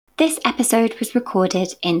This episode was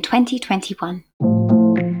recorded in 2021.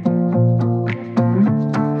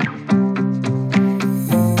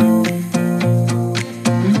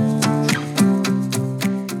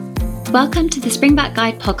 Welcome to the Springback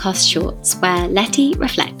Guide podcast shorts, where Letty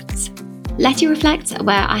reflects. Letty Reflects,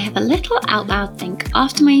 where I have a little out loud think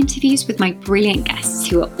after my interviews with my brilliant guests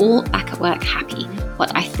who are all back at work happy,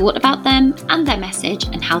 what I thought about them and their message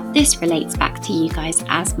and how this relates back to you guys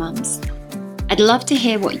as mums. I'd love to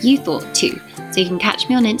hear what you thought too, so you can catch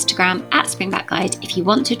me on Instagram at Springback Guide if you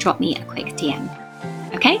want to drop me a quick DM.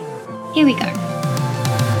 Okay, here we go.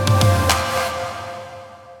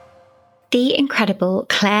 The incredible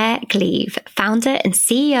Claire Gleave, founder and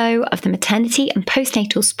CEO of the maternity and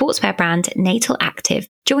postnatal sportswear brand Natal Active,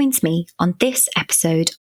 joins me on this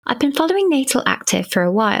episode. I've been following Natal Active for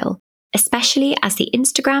a while, especially as the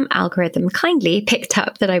Instagram algorithm kindly picked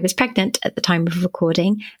up that I was pregnant at the time of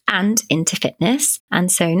recording and into fitness.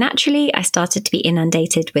 And so naturally, I started to be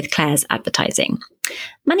inundated with Claire's advertising.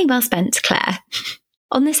 Money well spent, Claire.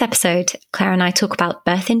 On this episode, Claire and I talk about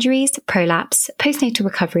birth injuries, prolapse, postnatal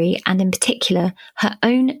recovery, and in particular, her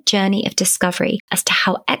own journey of discovery as to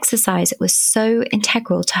how exercise was so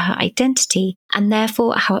integral to her identity and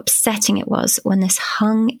therefore how upsetting it was when this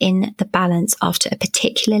hung in the balance after a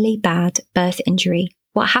particularly bad birth injury.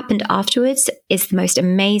 What happened afterwards is the most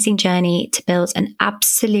amazing journey to build an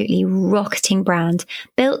absolutely rocketing brand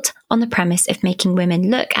built on the premise of making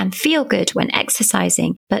women look and feel good when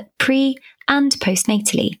exercising, but pre- and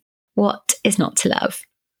postnatally. What is not to love?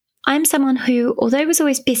 I'm someone who, although I was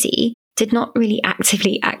always busy, did not really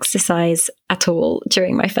actively exercise at all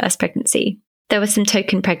during my first pregnancy. There were some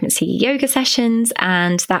token pregnancy yoga sessions,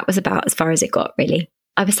 and that was about as far as it got, really.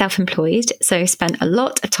 I was self-employed, so spent a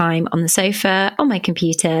lot of time on the sofa, on my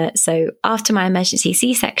computer. So after my emergency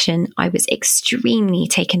C-section, I was extremely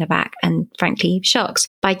taken aback and frankly shocked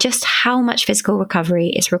by just how much physical recovery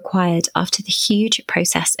is required after the huge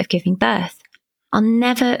process of giving birth. I'll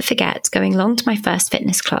never forget going along to my first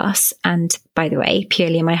fitness class, and by the way,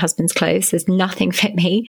 purely in my husband's clothes, as nothing fit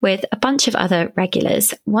me, with a bunch of other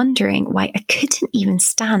regulars, wondering why I couldn't even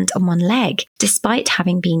stand on one leg, despite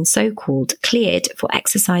having been so-called cleared for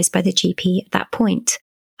exercise by the GP at that point.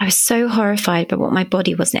 I was so horrified by what my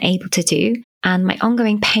body wasn't able to do, and my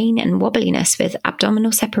ongoing pain and wobbliness with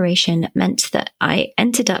abdominal separation meant that I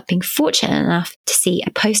ended up being fortunate enough to see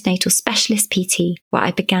a postnatal specialist PT where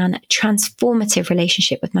I began a transformative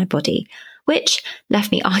relationship with my body, which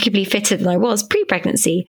left me arguably fitter than I was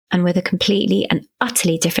pre-pregnancy and with a completely and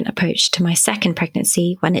utterly different approach to my second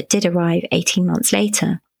pregnancy when it did arrive 18 months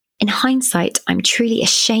later. In hindsight, I'm truly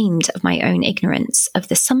ashamed of my own ignorance of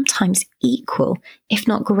the sometimes equal, if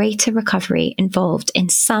not greater recovery involved in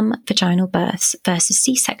some vaginal births versus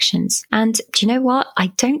C-sections. And do you know what?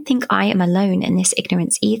 I don't think I am alone in this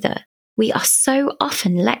ignorance either. We are so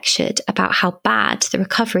often lectured about how bad the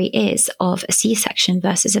recovery is of a C-section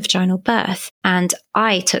versus a vaginal birth, and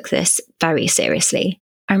I took this very seriously.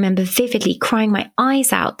 I remember vividly crying my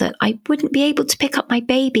eyes out that I wouldn't be able to pick up my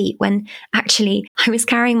baby when actually I was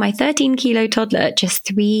carrying my 13-kilo toddler just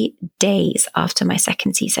 3 days after my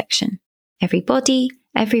second C-section. Every body,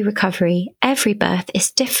 every recovery, every birth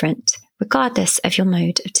is different, regardless of your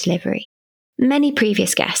mode of delivery. Many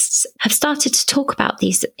previous guests have started to talk about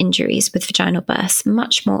these injuries with vaginal births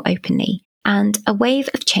much more openly, and a wave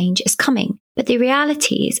of change is coming. But the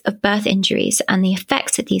realities of birth injuries and the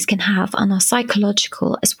effects that these can have on our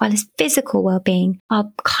psychological as well as physical well-being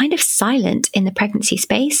are kind of silent in the pregnancy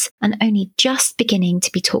space and only just beginning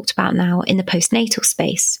to be talked about now in the postnatal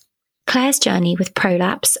space. Claire's journey with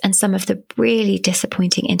prolapse and some of the really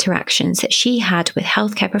disappointing interactions that she had with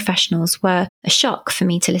healthcare professionals were a shock for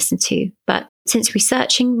me to listen to. But since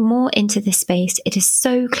researching more into this space, it is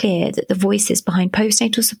so clear that the voices behind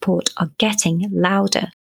postnatal support are getting louder.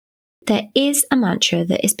 There is a mantra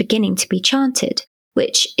that is beginning to be chanted,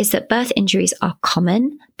 which is that birth injuries are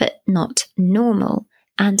common, but not normal.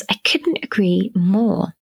 And I couldn't agree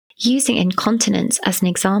more. Using incontinence as an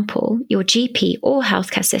example, your GP or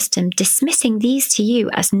healthcare system dismissing these to you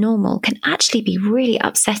as normal can actually be really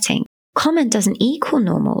upsetting. Common doesn't equal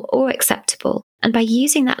normal or acceptable. And by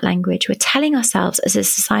using that language, we're telling ourselves as a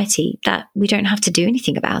society that we don't have to do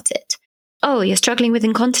anything about it. Oh, you're struggling with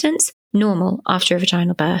incontinence? Normal after a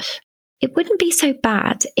vaginal birth. It wouldn't be so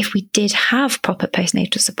bad if we did have proper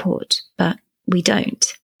postnatal support, but we don't.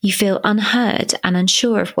 You feel unheard and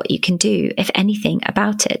unsure of what you can do, if anything,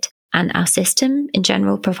 about it, and our system in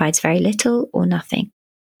general provides very little or nothing.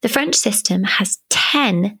 The French system has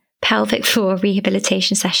 10 pelvic floor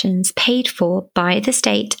rehabilitation sessions paid for by the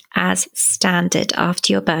state as standard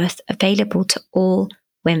after your birth, available to all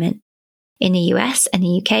women. In the US and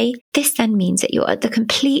the UK, this then means that you're at the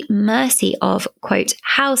complete mercy of, quote,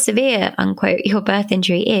 how severe, unquote, your birth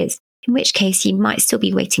injury is, in which case you might still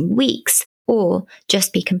be waiting weeks or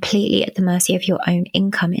just be completely at the mercy of your own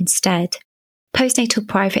income instead. Postnatal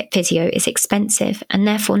private physio is expensive and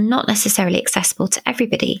therefore not necessarily accessible to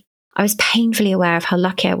everybody. I was painfully aware of how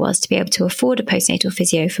lucky I was to be able to afford a postnatal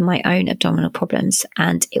physio for my own abdominal problems,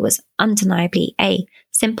 and it was undeniably A,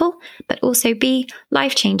 simple, but also B,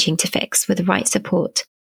 life-changing to fix with the right support.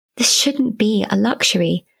 This shouldn't be a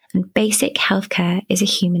luxury, and basic healthcare is a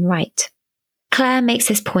human right. Claire makes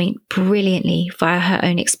this point brilliantly via her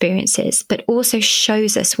own experiences, but also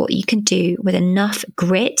shows us what you can do with enough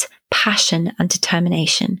grit, passion, and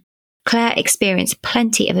determination. Claire experienced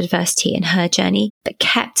plenty of adversity in her journey, but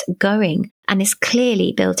kept going and is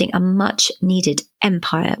clearly building a much-needed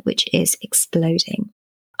empire, which is exploding.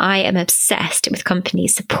 I am obsessed with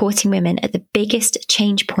companies supporting women at the biggest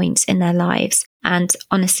change points in their lives, and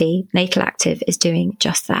honestly, Natal Active is doing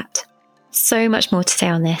just that. So much more to say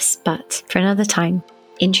on this, but for another time,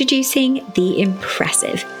 introducing the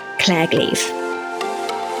impressive Claire Gleave.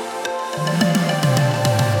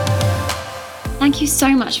 Thank you so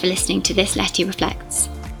much for listening to this Letty Reflects.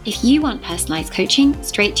 If you want personalised coaching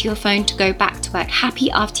straight to your phone to go back to work happy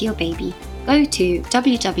after your baby, go to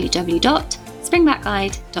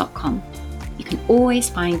www.springbackguide.com. You can always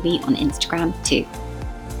find me on Instagram too.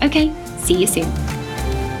 Okay, see you soon.